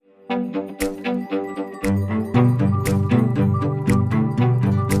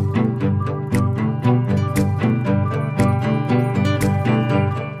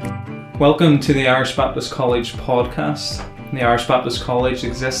Welcome to the Irish Baptist College podcast. The Irish Baptist College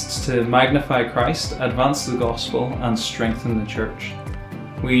exists to magnify Christ, advance the gospel, and strengthen the church.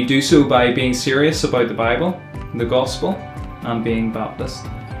 We do so by being serious about the Bible, the gospel, and being Baptist.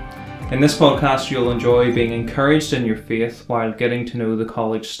 In this podcast, you'll enjoy being encouraged in your faith while getting to know the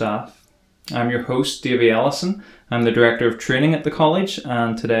college staff. I'm your host, Davy Ellison. I'm the Director of Training at the college,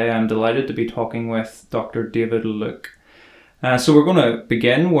 and today I'm delighted to be talking with Dr. David Luke. So we're going to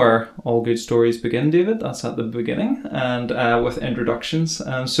begin where all good stories begin, David. That's at the beginning, and with introductions.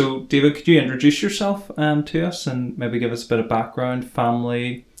 So, David, could you introduce yourself to us and maybe give us a bit of background,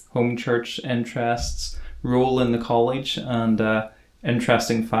 family, home church interests, role in the college, and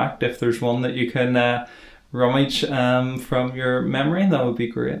interesting fact, if there's one that you can rummage from your memory, that would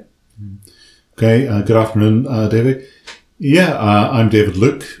be great. Okay, good afternoon, David. I'm David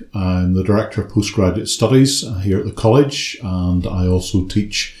Luke. I'm the Director of Postgraduate Studies here at the college, and I also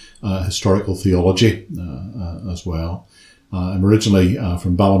teach historical theology as well. I'm originally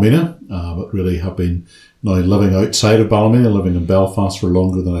from Ballymena, but really have been now living outside of Ballymena, living in Belfast for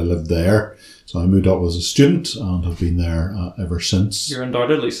longer than I lived there. So I moved up as a student and have been there ever since. You're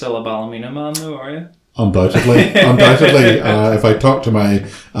undoubtedly still a Ballymena man though, are you? Undoubtedly. If I talk to my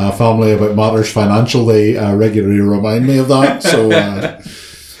family about matters financial, they regularly remind me of that.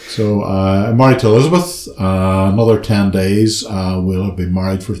 So I'm married to Elizabeth. Another 10 days, we'll have been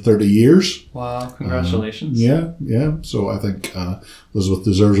married for 30 years. Wow, congratulations. Yeah. So I think Elizabeth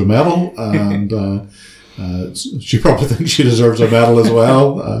deserves a medal, and she probably thinks she deserves a medal as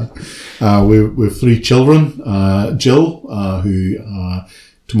well. We have 3 children. Jill, who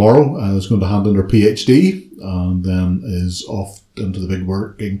tomorrow is going to hand in her PhD, and then is off into the big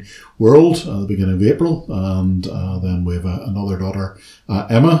working world at the beginning of April. And then we have another daughter,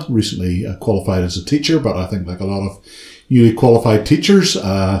 Emma, recently qualified as a teacher, but I think like a lot of newly qualified teachers,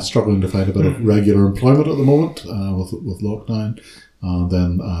 struggling to find a bit of regular employment at the moment with lockdown. And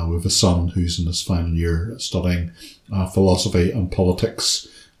then we have a son who's in his final year studying philosophy and politics,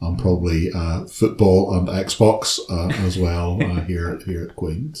 and probably football and Xbox as well here at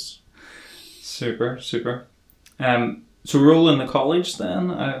Queen's. Super. So role in the college then?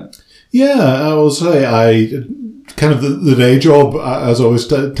 I will say I kind of the day job, as I always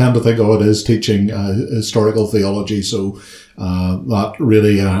tend to think of it, is teaching historical theology. So that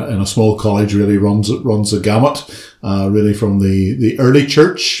really in a small college really runs the gamut, really from the early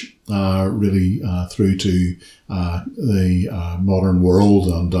church really through to the modern world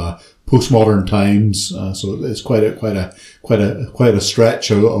and postmodern times. So it's quite a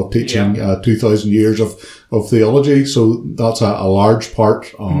stretch of teaching 2,000 years of theology. So that's a large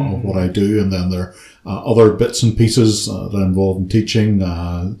part of what I do. And then there are other bits and pieces that are involved in teaching,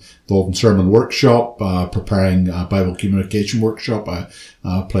 involved in sermon workshop, preparing Bible communication workshop. I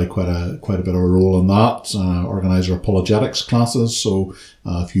play quite a bit of a role in that. Organise our apologetics classes. So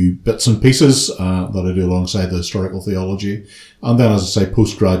a few bits and pieces that I do alongside the historical theology. And then, as I say,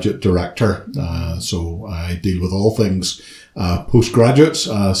 postgraduate director. So I deal with all things postgraduates,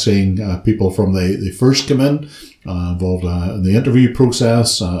 seeing people from they first come in, involved in the interview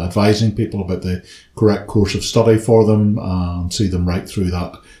process, advising people about the correct course of study for them, and see them right through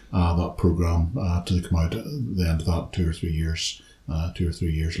that program to come out at the end of that 2 or 3 years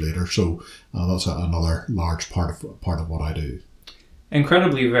later. So that's another large part of what I do.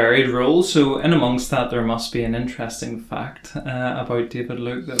 Incredibly varied role. So in amongst that, there must be an interesting fact about David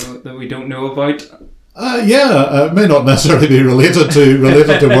Luke that we don't know about. It may not necessarily be related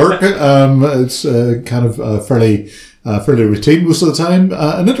to work. It's kind of fairly routine most of the time.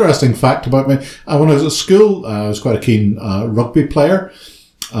 An interesting fact about me: when I was at school, I was quite a keen rugby player,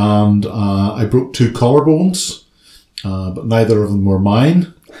 and I broke 2 collarbones, but neither of them were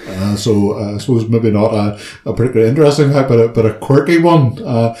mine. So I suppose maybe not a particularly interesting fact, but a quirky one.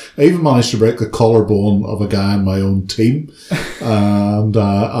 I even managed to break the collarbone of a guy on my own team, and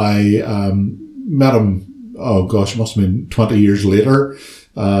I met him. Oh gosh, it must have been 20 years later,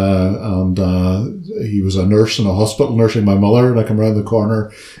 and he was a nurse in a hospital nursing my mother. And I come around the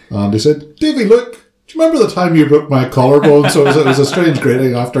corner, and he said, "Davy, look, do you remember the time you broke my collarbone?" So it was a strange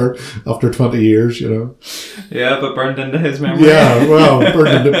greeting after 20 years, you know. Yeah, but burned into his memory. Yeah, well,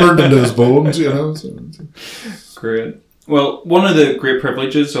 burned into his bones, you know. So. Great. Well, one of the great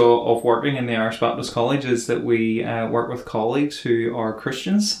privileges of working in the Irish Baptist College is that we work with colleagues who are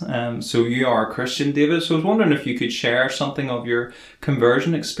Christians. So you are a Christian, David. So I was wondering if you could share something of your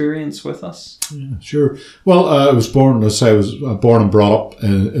conversion experience with us. Yeah, sure. Well, I was born and brought up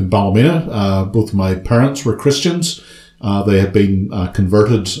in Ballymena. Both my parents were Christians. They had been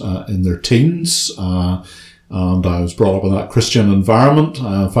converted in their teens. and I was brought up in that Christian environment.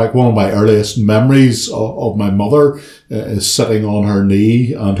 In fact, one of my earliest memories of my mother is sitting on her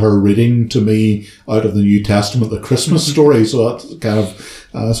knee and her reading to me out of the New Testament, the Christmas story. So that's kind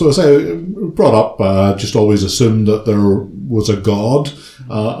of, so as I brought up, just always assumed that there was a God,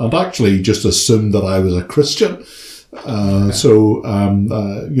 and actually just assumed that I was a Christian. I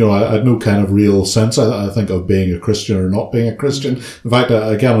had no kind of real sense, I think, of being a Christian or not being a Christian. In fact,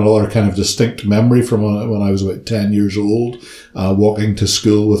 again, another kind of distinct memory from when I was about 10 years old, walking to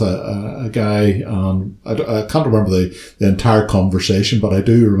school with a guy, and I can't remember the entire conversation, but I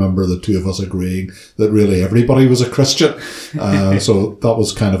do remember the two of us agreeing that really everybody was a Christian. So that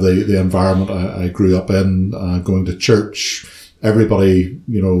was kind of the environment I grew up in, going to church. Everybody,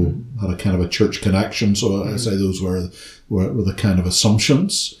 had a kind of a church connection. So I say those were the kind of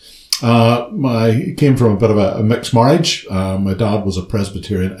assumptions. I came from a bit of a mixed marriage. My dad was a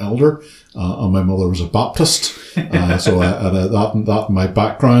Presbyterian elder, and my mother was a Baptist. So I had that in my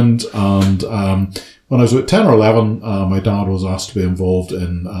background. And when I was about 10 or 11, my dad was asked to be involved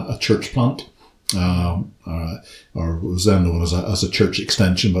in a church plant. Or it was then known as a church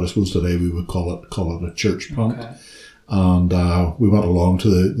extension, but I suppose today we would call it a church plant. Okay. And we went along to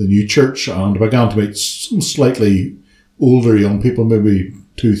the new church and began to meet some slightly older young people, maybe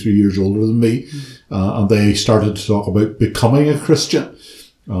 2-3 years older than me. And they started to talk about becoming a Christian.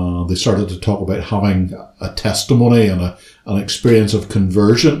 They started to talk about having a testimony and an experience of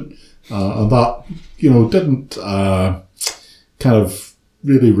conversion. And that, didn't kind of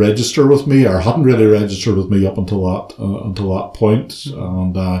really register with me, or hadn't really registered with me up until that point.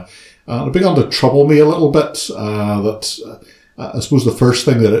 And it began to trouble me a little bit. I suppose the first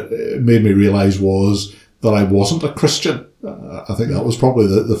thing that it made me realise was that I wasn't a Christian. I think that was probably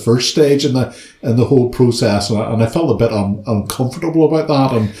the first stage in the whole process, and I felt a bit uncomfortable about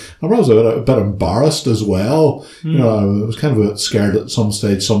that, and I was a bit embarrassed as well. I was kind of a bit scared that at some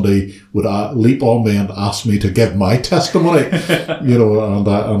stage somebody would leap on me and ask me to give my testimony, and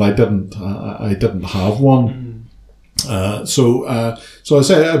I didn't have one. So I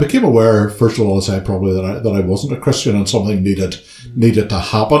say I became aware, first of all, probably that I wasn't a Christian, and something needed to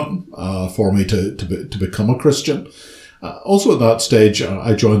happen for me to become a Christian. Also at that stage,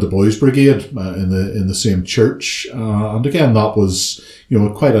 I joined the Boys Brigade in the same church, and again that was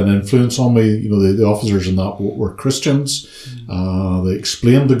quite an influence on me. The officers in that were Christians. They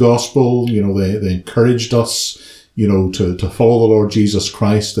explained the gospel. They encouraged us to follow the Lord Jesus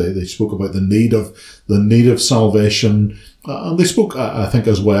Christ. They spoke about the need of salvation. And they spoke, I think,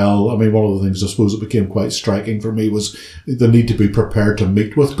 as well. I mean, one of the things I suppose that became quite striking for me was the need to be prepared to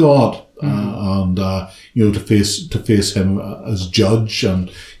meet with God, and to face Him as judge, and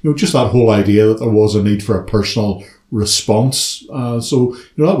just that whole idea that there was a need for a personal response. So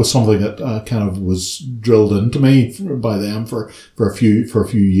that was something that kind of was drilled into me by them for a few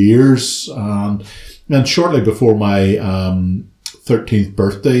years, and shortly before my 13th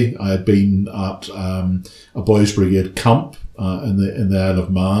birthday, I had been at a Boys Brigade camp in the Isle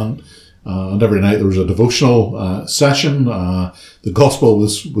of Man, and every night there was a devotional session. The gospel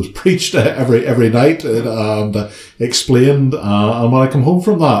was preached every night and explained. And when I come home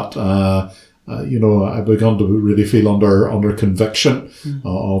from that, I began to really feel under conviction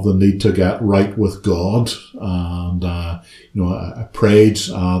of the need to get right with God, and I prayed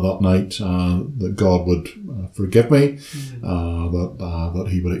that night that God would forgive me, that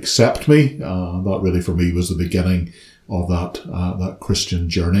He would accept me. That really for me was the beginning of that Christian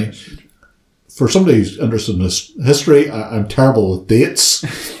journey. For somebody who's interested in this history, I'm terrible with dates,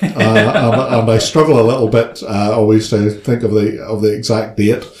 and I struggle a little bit always to think of the exact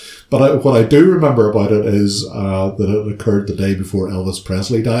date. But what I do remember about it is that it occurred the day before Elvis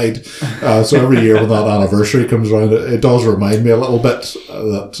Presley died. So every year when that anniversary comes around, it does remind me a little bit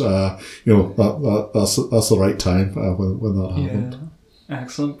that that's the right time when that happened.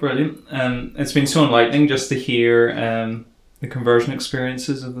 Excellent, brilliant. It's been so enlightening just to hear the conversion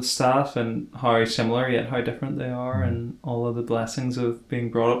experiences of the staff and how similar yet how different they are, and all of the blessings of being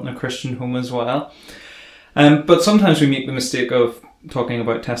brought up in a Christian home as well. But sometimes we make the mistake of talking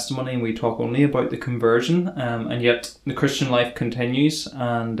about testimony and we talk only about the conversion, and yet the Christian life continues,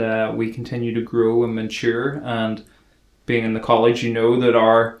 and we continue to grow and mature. And being in the college, that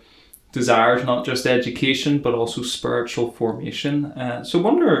our desire is not just education but also spiritual formation. So I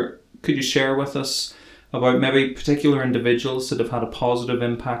wonder, could you share with us about maybe particular individuals that have had a positive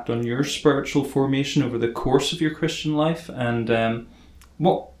impact on your spiritual formation over the course of your Christian life, and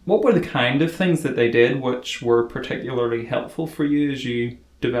what were the kind of things that they did which were particularly helpful for you as you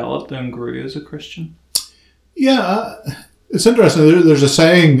developed and grew as a Christian? Yeah, It's interesting. There's a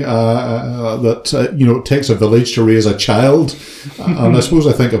saying that it takes a village to raise a child, and I suppose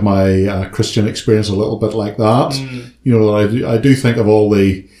I think of my Christian experience a little bit like that. I do think of all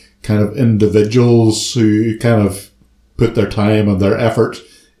the kind of individuals who kind of put their time and their effort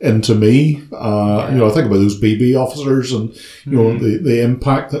into me. I think about those BB officers and the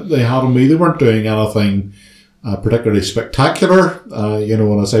impact that they had on me. They weren't doing anything particularly spectacular.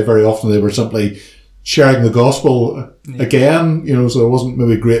 When I say very often, they were simply sharing the gospel again, so there wasn't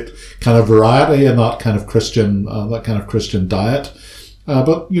maybe great kind of variety in that kind of Christian diet.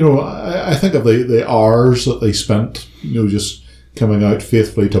 But I think of the hours that they spent, just coming out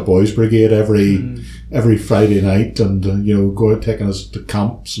faithfully to Boys Brigade every Friday night, and going taking us to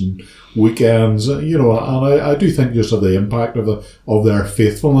camps and weekends, and I do think just of the impact of their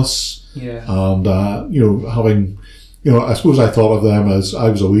faithfulness, and having. I suppose I thought of them as I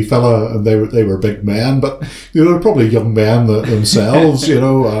was a wee fella and they were big men, but they're probably young men themselves,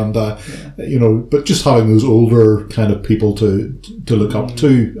 but just having those older kind of people to look up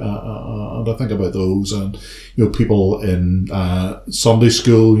to, and I think about those, and people in Sunday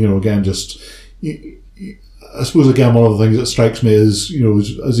school, again, just I suppose again one of the things that strikes me is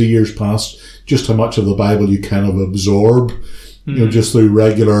as the years pass, just how much of the Bible you kind of absorb. Just through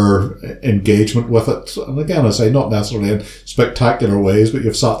regular engagement with it. And again, I say not necessarily in spectacular ways, but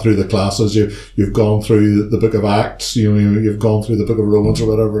you've sat through the classes, you've gone through the book of Acts, you've gone through the book of Romans or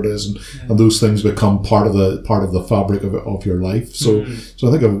whatever it is, and those things become part of the fabric of your life. So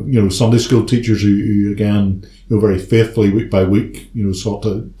I think of Sunday school teachers who again very faithfully week by week sought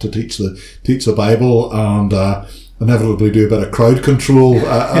to teach the Bible and inevitably do a bit of crowd control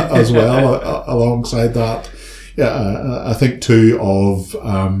as well alongside that. I think too of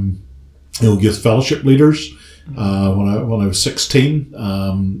youth fellowship leaders. When I was 16,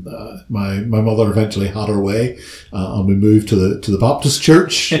 my mother eventually had her way, and we moved to the Baptist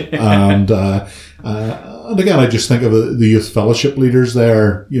church. And again, I just think of the youth fellowship leaders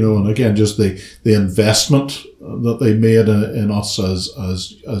there, and again, just the investment that they made in us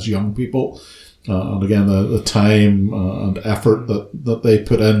as young people. And again, the time and effort that they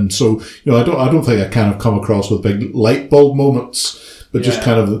put in. So, I don't think I kind of come across with big light bulb moments, but just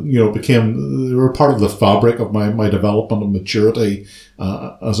kind of, they were part of the fabric of my development and maturity,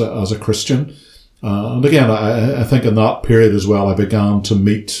 as a Christian. And again, I think in that period as well, I began to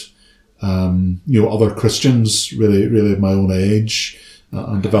meet, other Christians really of my own age,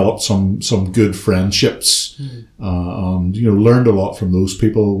 and developed some good friendships, and learned a lot from those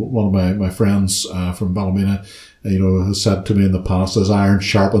people. One of my friends from Ballymena, has said to me in the past, as iron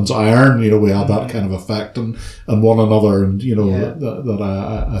sharpens iron, we had that kind of effect and one another, and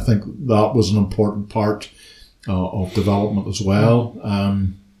that I think that was an important part of development as well.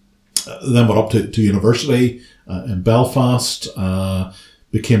 Then went up to university in Belfast.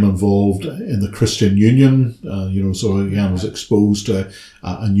 Became involved in the Christian Union, so again was exposed to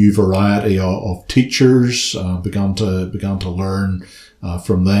a new variety of teachers, began to learn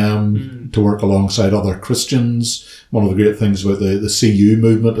from them, to work alongside other Christians. One of the great things about the CU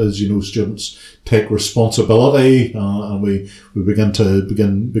movement is, students take responsibility, and we began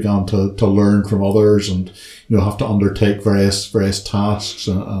to learn from others, and have to undertake various tasks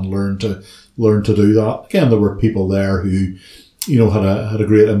and learn to do that. Again, there were people there who had a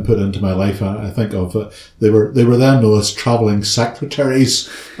great input into my life. I think of they were then known as travelling secretaries.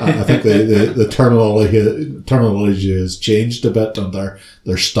 I think the terminology has changed a bit, and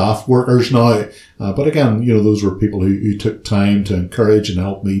they're staff workers now. But again, those were people who took time to encourage and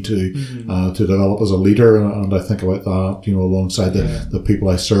help me to develop as a leader. And I think about that, alongside the people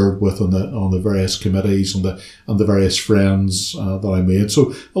I served with on the various committees and the various friends that I made.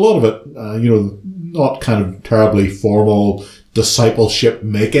 So a lot of it, not kind of terribly formal discipleship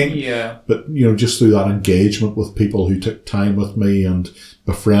making, but just through that engagement with people who took time with me and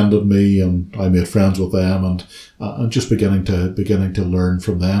befriended me, and I made friends with them, and just beginning to learn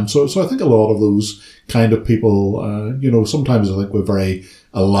from them. So I think a lot of those kind of people, sometimes I think we're very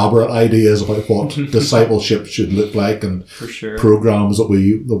elaborate ideas about what discipleship should look like, and programs that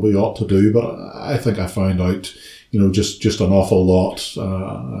we ought to do. But I think I found out, just an awful lot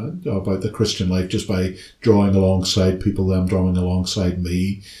about the Christian life just by drawing alongside people, them drawing alongside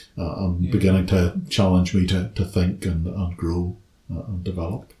me, and beginning to challenge me to think and grow and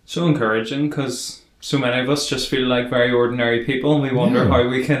develop. So encouraging, because so many of us just feel like very ordinary people, and we wonder how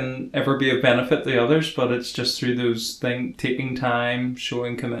we can ever be of benefit to others, but it's just through those things, taking time,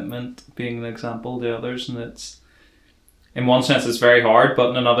 showing commitment, being an example to others. And it's, in one sense it's very hard,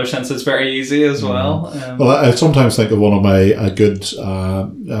 but in another sense it's very easy as well. Well, I sometimes think of one of my good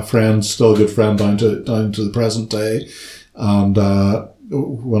friends, still a good friend down to the present day, And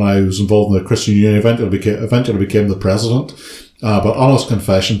when I was involved in the Christian Union, eventually became the president. But honest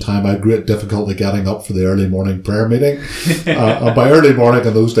confession time, I had great difficulty getting up for the early morning prayer meeting. And by early morning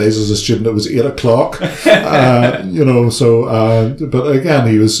in those days as a student, it was 8 o'clock. But again,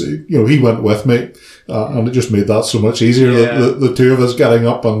 he went with me. And it just made that so much easier. Yeah. The two of us getting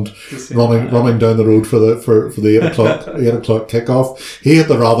up and running down the road for the 8 o'clock kickoff. He had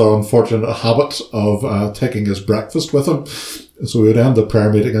the rather unfortunate habit of taking his breakfast with him. So we'd end the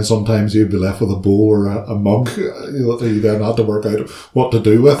prayer meeting, and sometimes he'd be left with a bowl or a mug that he then had to work out what to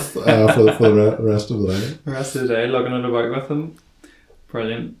do with for the rest of the day. The rest of the day, lugging it about with him.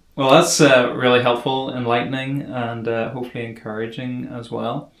 Brilliant. Well, that's really helpful, enlightening, and hopefully encouraging as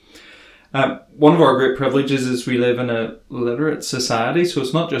well. One of our great privileges is we live in a literate society, so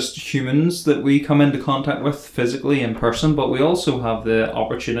it's not just humans that we come into contact with physically in person, but we also have the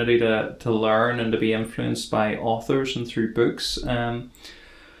opportunity to learn and to be influenced by authors and through books. I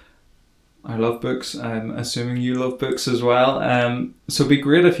love books. I'm assuming you love books as well. So it'd be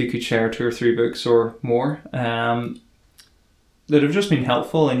great if you could share 2 or 3 books or more that have just been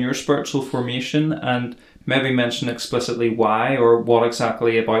helpful in your spiritual formation, and maybe mention explicitly why or what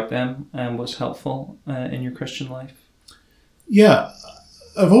exactly about them was helpful in your Christian life. Yeah,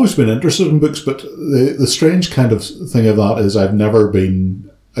 I've always been interested in books, but the strange kind of thing of that is I've never been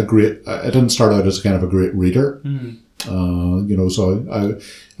I didn't start out as kind of a great reader. So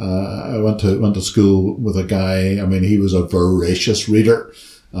I went to school with a guy. I mean, he was a voracious reader,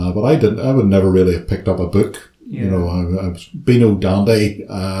 but I would never really have picked up a book. Yeah. I was Beano Dandy,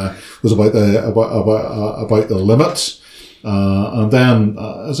 was about the limits. And then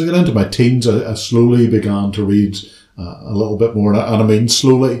as I got into my teens, I slowly began to read a little bit more. And I mean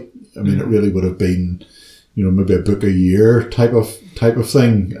slowly. I mean, it really would have been, maybe a book a year type of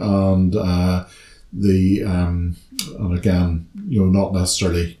thing. And and again, not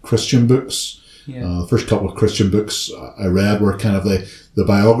necessarily Christian books. Yeah. The first couple of Christian books I read were kind of the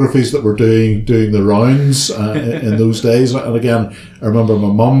biographies that were doing the rounds in those days. And again, I remember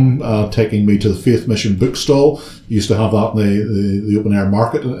my mum taking me to the Faith Mission bookstall. We used to have that in the open air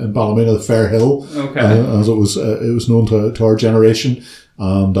market in Ballymena, the Fair Hill, as it was known to our generation.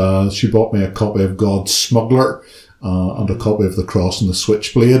 And she bought me a copy of God's Smuggler and a copy of The Cross and the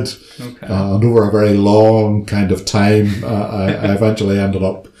Switchblade. Okay. And over a very long kind of time, I eventually ended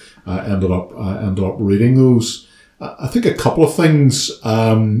up reading those. I think a couple of things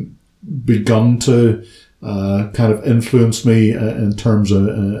begun to kind of influence me in terms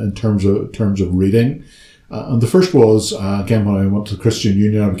of reading. And the first was again when I went to the Christian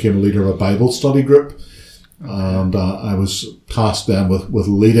Union, I became a leader of a Bible study group, and I was tasked then with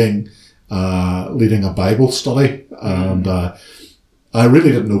leading a Bible study, and I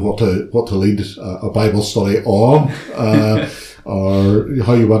really didn't know what to lead a Bible study on. Or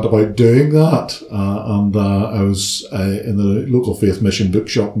how you went about doing that. And I was in the local Faith Mission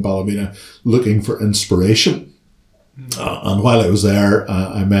bookshop in Ballymena looking for inspiration. And while I was there,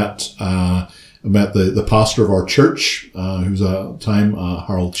 I met the pastor of our church, who was at the time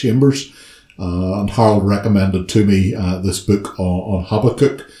Harold Chambers. And Harold recommended to me this book on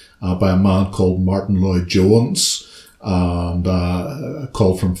Habakkuk by a man called Martyn Lloyd-Jones, and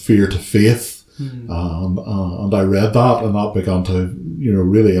called From Fear to Faith. And I read that, and that began to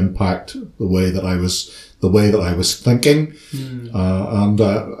really impact the way that I was thinking, and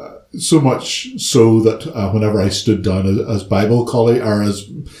so much so that whenever I stood down as Bible college or as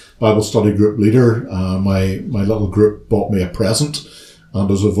Bible study group leader, my little group bought me a present, and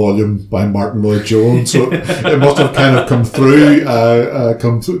there's a volume by Martyn Lloyd-Jones, so it must have kind of come through to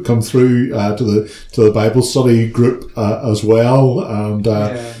the Bible study group as well, and.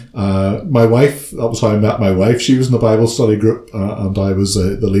 My wife, that was how I met my wife. She was in the Bible study group, and I was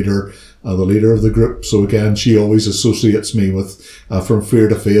the leader of the group. So again, she always associates me with From Fear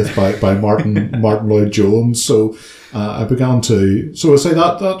to Faith by Martyn Lloyd-Jones. So I began to. So I say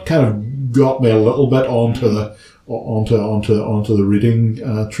that kind of got me a little bit onto the reading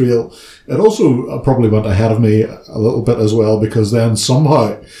trail. It also probably went ahead of me a little bit as well, because then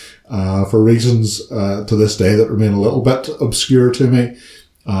somehow, for reasons to this day that remain a little bit obscure to me,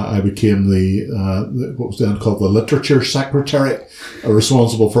 I became the what was then called the literature secretary,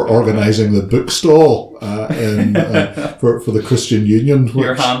 responsible for organising the bookstall for the Christian Union.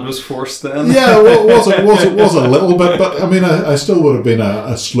 Your hand was forced then. Yeah, well, it was a little bit, but I mean, I still would have been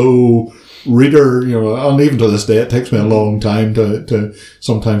a slow reader, and even to this day, it takes me a long time to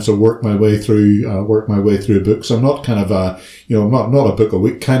sometimes to work my way through books. I'm not kind of not a book a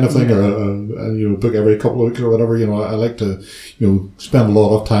week kind of thing, or a book every couple of weeks or whatever. I like to spend a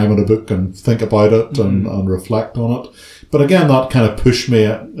lot of time on a book and think about it and reflect on it. But again, that kind of pushed me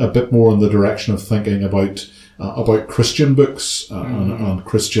a bit more in the direction of thinking about Christian books and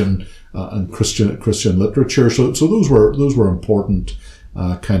Christian literature. So those were important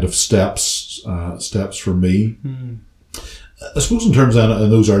kind of steps for me. I suppose in terms of in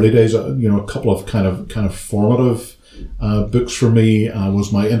those early days, a couple of kind of formative books for me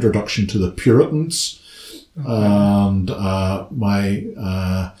was my introduction to the Puritans, and my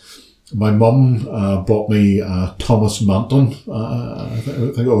mum bought me Thomas Manton. I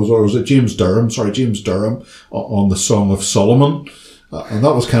think it was James Durham on the Song of Solomon, and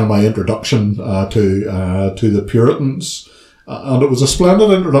that was kind of my introduction to the Puritans. And it was a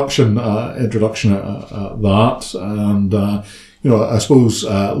splendid introduction at that. And, I suppose,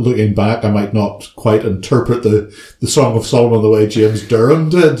 looking back, I might not quite interpret the Song of Solomon the way James Durham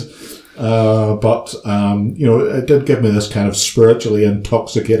did. But it did give me this kind of spiritually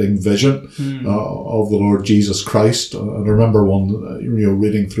intoxicating vision of the Lord Jesus Christ. And I remember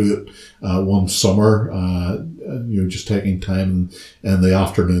reading through it one summer, just taking time in the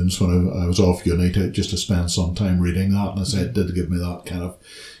afternoons when I was off uni to spend some time reading that. And I say it did give me that kind of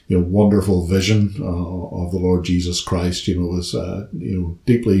wonderful vision of the Lord Jesus Christ. It was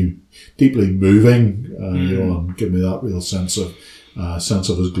deeply moving, and give me that real sense of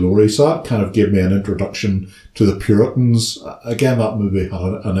his glory. So that kind of gave me an introduction to the Puritans. Again, that maybe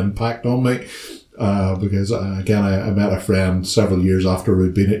had an impact on me, because again, I met a friend several years after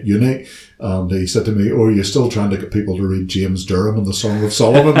we'd been at uni, and he said to me, "Oh, you're still trying to get people to read James Durham and the Song of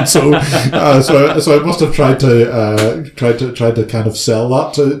Solomon?" So I must have tried to kind of sell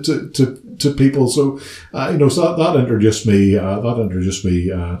that to people. So so that introduced me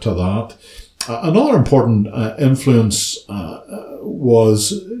to that. Another important influence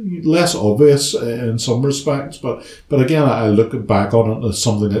was less obvious in some respects, but again, I look back on it as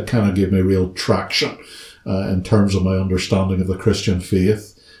something that kind of gave me real traction in terms of my understanding of the Christian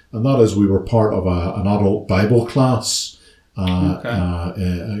faith, and that is we were part of an adult Bible class.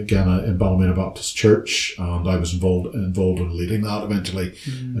 Again, in Ballymena Baptist Church, and I was involved in leading that. Eventually,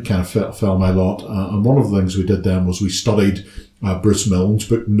 it kind of fell my lot. And one of the things we did then was we studied Bruce Milne's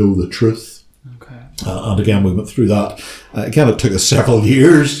book, Know the Truth. And again, we went through that. Again, it took us several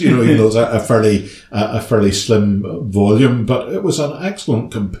years, even though it was a fairly slim volume, but it was an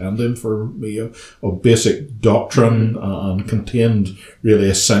excellent compendium for me of basic doctrine and contained really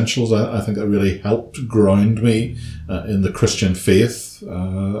essentials. I think that really helped ground me in the Christian faith.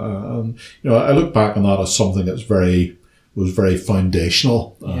 And I look back on that as something that's was very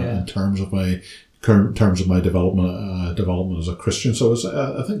foundational in terms of my development as a Christian. So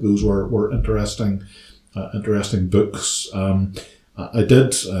I think those were interesting books. I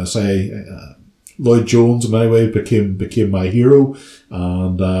did say Lloyd-Jones in many ways became my hero,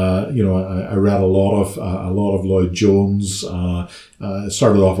 and I read a lot of Lloyd-Jones.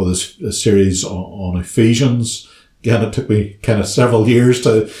 Started off with a series on Ephesians. Again, it took me kind of several years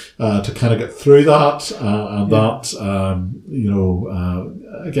to kind of get through that,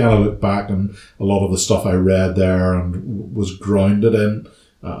 again, I look back and a lot of the stuff I read there and was grounded in,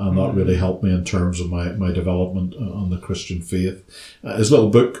 and that really helped me in terms of my development on the Christian faith. His little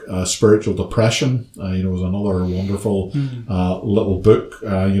book, Spiritual Depression, was another wonderful little book,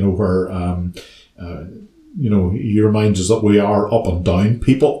 where he reminds us that we are up and down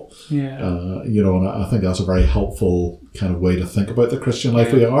people. And I think that's a very helpful kind of way to think about the Christian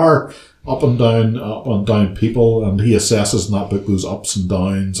life. We are up and down people, and he assesses in that book those ups and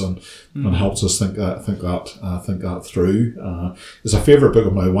downs and helps us think that through. It's a favourite book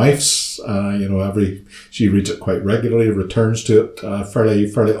of my wife's. She reads it quite regularly, returns to it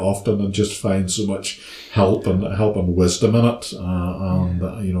fairly often, and just finds so much help and wisdom in it.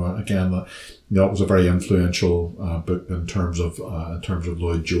 Again, it was a very influential book in terms of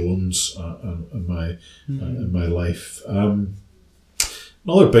Lloyd-Jones in my life.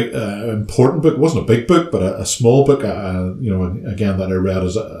 Another big important book, wasn't a big book, but a small book. Again, that I read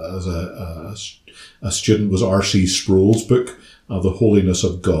as a student was R.C. Sproul's book, The Holiness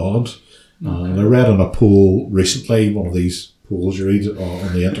of God. And I read in a poll recently, one of these polls you read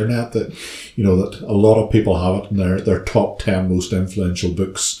on the internet, that that a lot of people have it in their top 10 most influential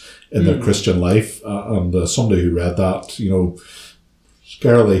books in their Christian life, and somebody who read that,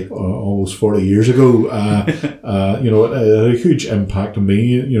 scarily almost 40 years ago, it had a huge impact on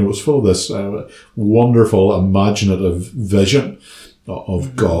me. It was full of this wonderful imaginative vision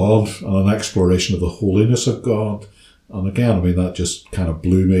of God and an exploration of the holiness of God. And again, I mean, that just kind of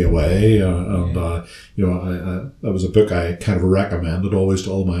blew me away. That was a book I kind of recommended always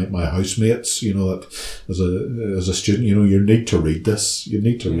to all my housemates, that as a student, you need to read this. You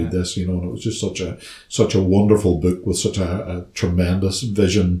need to read this, and it was just such a wonderful book with such a tremendous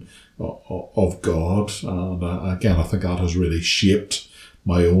vision of God. And again, I think that has really shaped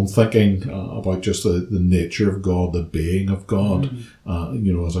my own thinking about just the nature of God, the being of God,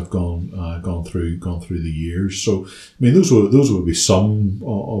 as I've gone through the years. So, I mean, those would be some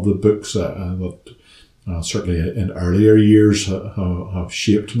of the books that certainly in earlier years have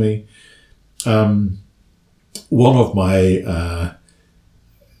shaped me. One of my I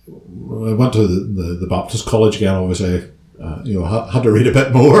went to the Baptist college again, obviously. Had to read a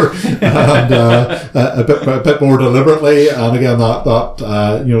bit more and a bit more deliberately, and again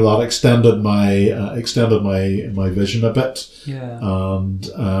that extended my vision a bit. Yeah. And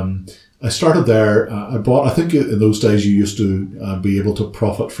I started there. I think in those days you used to be able to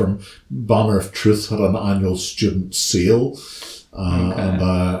profit from Banner of Truth had an annual student sale, and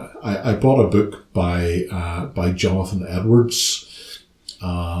I bought a book by Jonathan Edwards,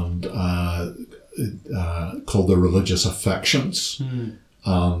 and called The Religious Affections,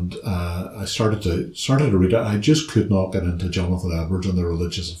 and I started to read it. I just could not get into Jonathan Edwards and The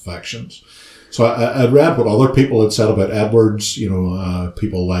Religious Affections. So I read what other people had said about Edwards.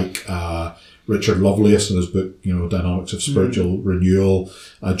 People like Richard Lovelace in his book, Dynamics of Spiritual Renewal.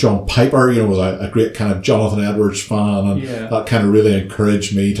 John Piper, was a great kind of Jonathan Edwards fan, and that kind of really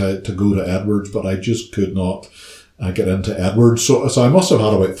encouraged me to go to Edwards. But I just could not get into Edwards. So I must have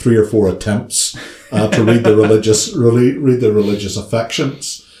had about 3 or 4 attempts to read the religious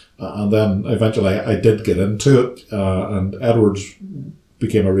affections, and then eventually I did get into it. And Edwards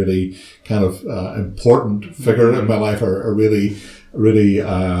became a really kind of important figure in my life, a really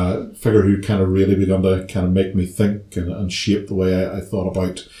figure who kind of really began to kind of make me think and shape the way I thought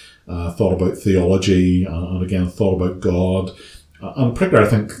about theology, and again thought about God. And particularly, I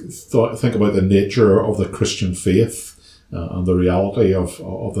think about the nature of the Christian faith and the reality of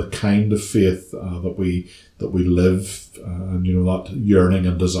the kind of faith that we live, and that yearning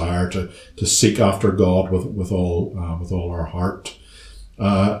and desire to seek after God with all our heart.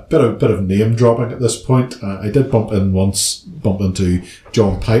 Bit of name dropping at this point. I did bump into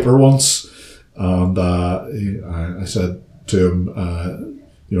John Piper once, and I said to him,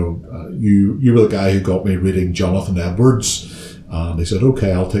 you were the guy who got me reading Jonathan Edwards. And he said,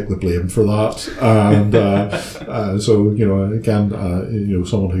 "Okay, I'll take the blame for that." And so, again,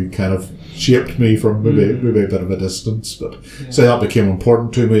 someone who kind of shaped me from maybe a bit of a distance, but so that became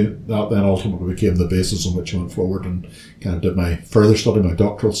important to me. That then ultimately became the basis on which I went forward and kind of did my further study, my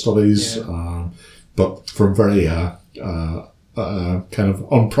doctoral studies, but from very kind of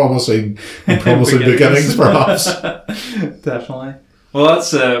unpromising beginnings, perhaps. Definitely. Well,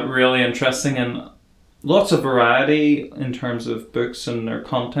 that's really interesting, and lots of variety in terms of books and their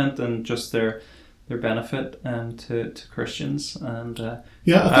content and just their benefit to Christians. And I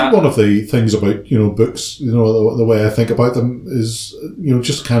think one of the things about books, the way I think about them is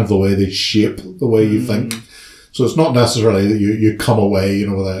just kind of the way they shape the way you think. So it's not necessarily that you come away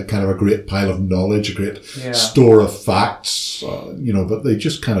with a kind of a great pile of knowledge, a great store of facts, but they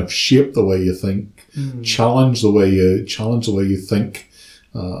just kind of shape the way you think, challenge the way you think.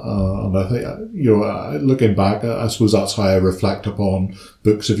 And I think, looking back, I suppose that's how I reflect upon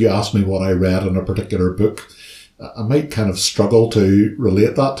books. If you ask me what I read in a particular book, I might kind of struggle to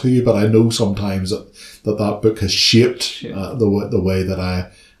relate that to you, but I know sometimes that book has shaped the way that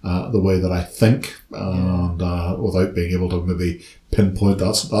I think, and without being able to maybe pinpoint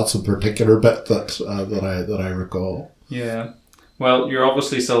that's a particular bit that I recall. Yeah. Well, you're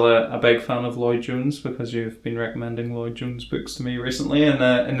obviously still a big fan of Lloyd-Jones, because you've been recommending Lloyd-Jones books to me recently, and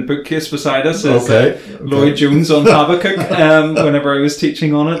in the bookcase beside us is Lloyd-Jones on Habakkuk. Whenever I was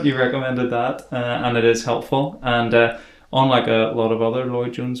teaching on it, you recommended that, and it is helpful. And unlike a lot of other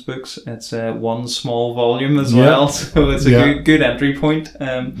Lloyd-Jones books, it's one small volume as well, so it's a good entry point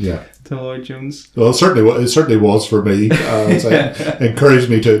to Lloyd-Jones. Well, it certainly was for me. It encouraged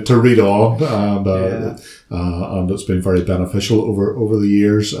me to read on, and it's been very beneficial over the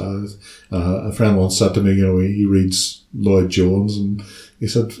years. A friend once said to me, he reads Lloyd-Jones, and he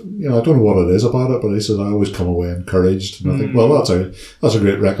said, I don't know what it is about it, but he said, I always come away encouraged. And I think, well, that's a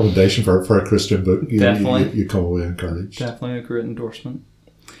great recommendation for a Christian book. Definitely. You come away encouraged. Definitely a great endorsement.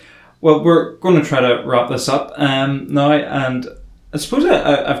 Well, we're going to try to wrap this up now, and I suppose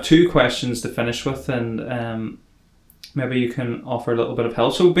I have 2 questions to finish with, and maybe you can offer a little bit of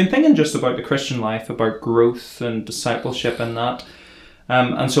help. So we've been thinking just about the Christian life, about growth and discipleship and that.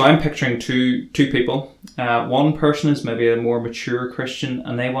 And so I'm picturing two people. One person is maybe a more mature Christian,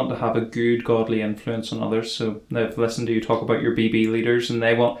 and they want to have a good godly influence on others. So they've listened to you talk about your BB leaders, and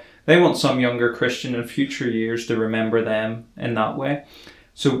they want some younger Christian in future years to remember them in that way.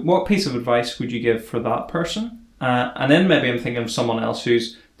 So what piece of advice would you give for that person? And then maybe I'm thinking of someone else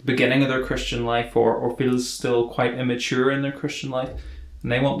who's the beginning of their Christian life or feels still quite immature in their Christian life,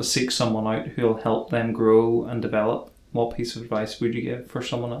 and they want to seek someone out who'll help them grow and develop. What piece of advice would you give for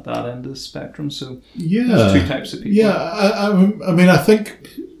someone at that end of the spectrum? So there's two types of people. Yeah, I mean, I think,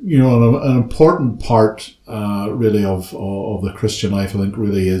 an important part really of the Christian life, I think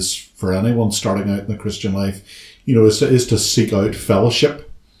really is for anyone starting out in the Christian life, is to seek out fellowship,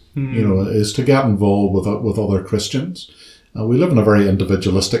 is to get involved with other Christians. We live in a very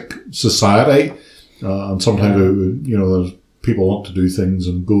individualistic society, and sometimes, there's people want to do things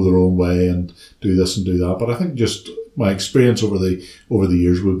and go their own way and do this and do that. But I think just my experience over the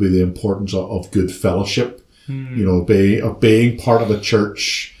years would be the importance of good fellowship, being part of a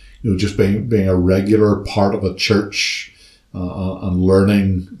church, just being a regular part of a church, and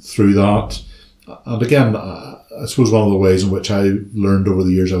learning through that. And again, I suppose one of the ways in which I learned over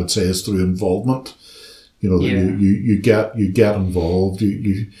the years, I would say, is through involvement. You get involved,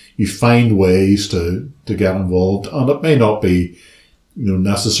 you find ways to get involved, and it may not be,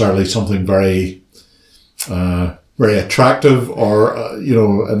 necessarily something very attractive or,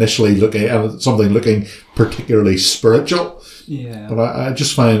 initially looking at something looking particularly spiritual. Yeah. But I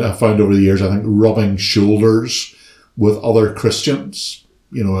found over the years, I think rubbing shoulders with other Christians,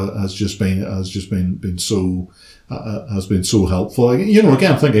 has been so helpful.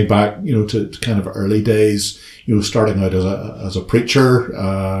 Again, thinking back, to kind of early days, starting out as a preacher,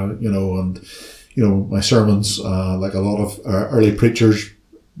 and my sermons, like a lot of early preachers,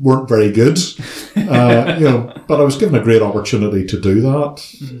 weren't very good, but I was given a great opportunity to do that,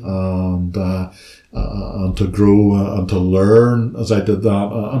 and to grow and to learn as I did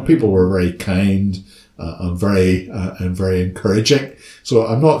that, and people were very kind and very encouraging. So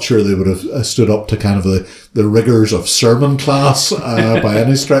I'm not sure they would have stood up to kind of the rigors of sermon class by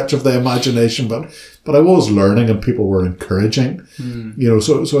any stretch of the imagination, but I was learning and people were encouraging.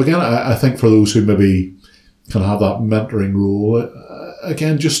 So again, I think for those who maybe can have that mentoring role,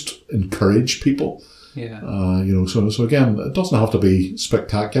 again, just encourage people. Yeah. So again, it doesn't have to be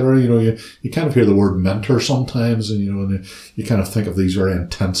spectacular. You kind of hear the word mentor sometimes, and you kind of think of these very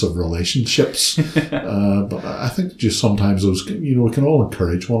intensive relationships. But I think just sometimes those, we can all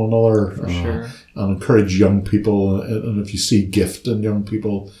encourage one another, for sure. And encourage young people. And if you see gift in young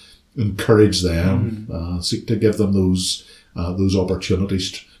people, encourage them. Seek to give them those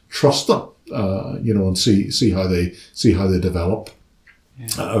opportunities. Trust them, and see how they develop.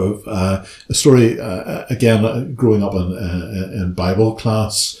 Yeah. A story, again, growing up in Bible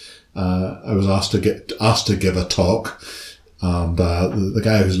class, I was asked to give a talk, and the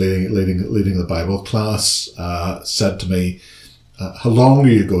guy who's leading the Bible class said to me, "How long are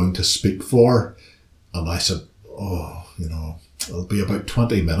you going to speak for?" And I said, it'll be about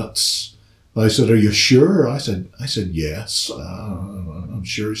 20 minutes. I said, "Are you sure?" I said, "Yes, I'm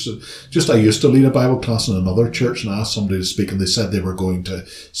sure." So I used to lead a Bible class in another church, and I asked somebody to speak, and they said they were going to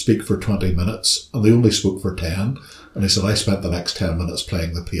speak for 20 minutes, and they only spoke for 10. And he said, "I spent the next 10 minutes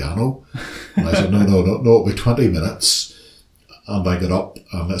playing the piano." And I said, no, it'll be 20 minutes. And I got up,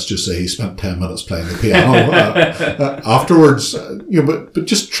 and let's just say he spent 10 minutes playing the piano afterwards. But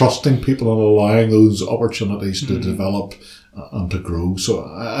just trusting people and allowing those opportunities to develop and to grow. So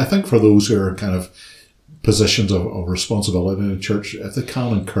I think for those who are in kind of positions of responsibility in a church, if they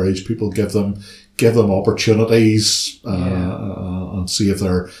can encourage people, give them opportunities, and see if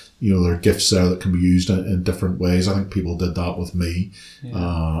there are gifts there that can be used in different ways. I think people did that with me, and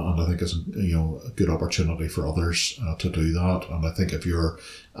I think it's a good opportunity for others to do that. And I think if you're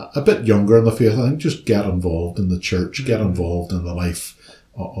a bit younger in the faith, I think just get involved in the church, get involved in the life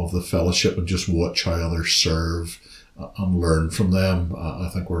of the fellowship, and just watch how others serve and learn from them. I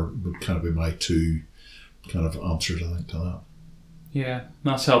think would kind of be my two kind of answers, I think, to that. Yeah,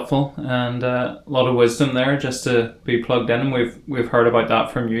 that's helpful, and a lot of wisdom there just to be plugged in. We've heard about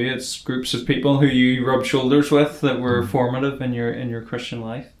that from you. It's groups of people who you rub shoulders with that were formative in your Christian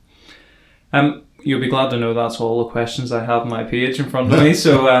life. You'll be glad to know that's all the questions I have on my page in front of me.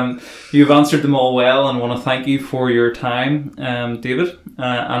 So you've answered them all well, and I want to thank you for your time, David.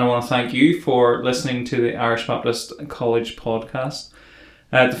 And I want to thank you for listening to the Irish Baptist College podcast.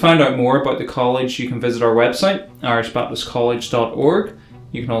 To find out more about the college, you can visit our website, irishbaptistcollege.org.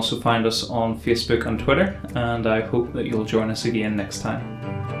 You can also find us on Facebook and Twitter, and I hope that you'll join us again next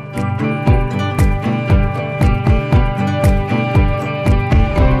time.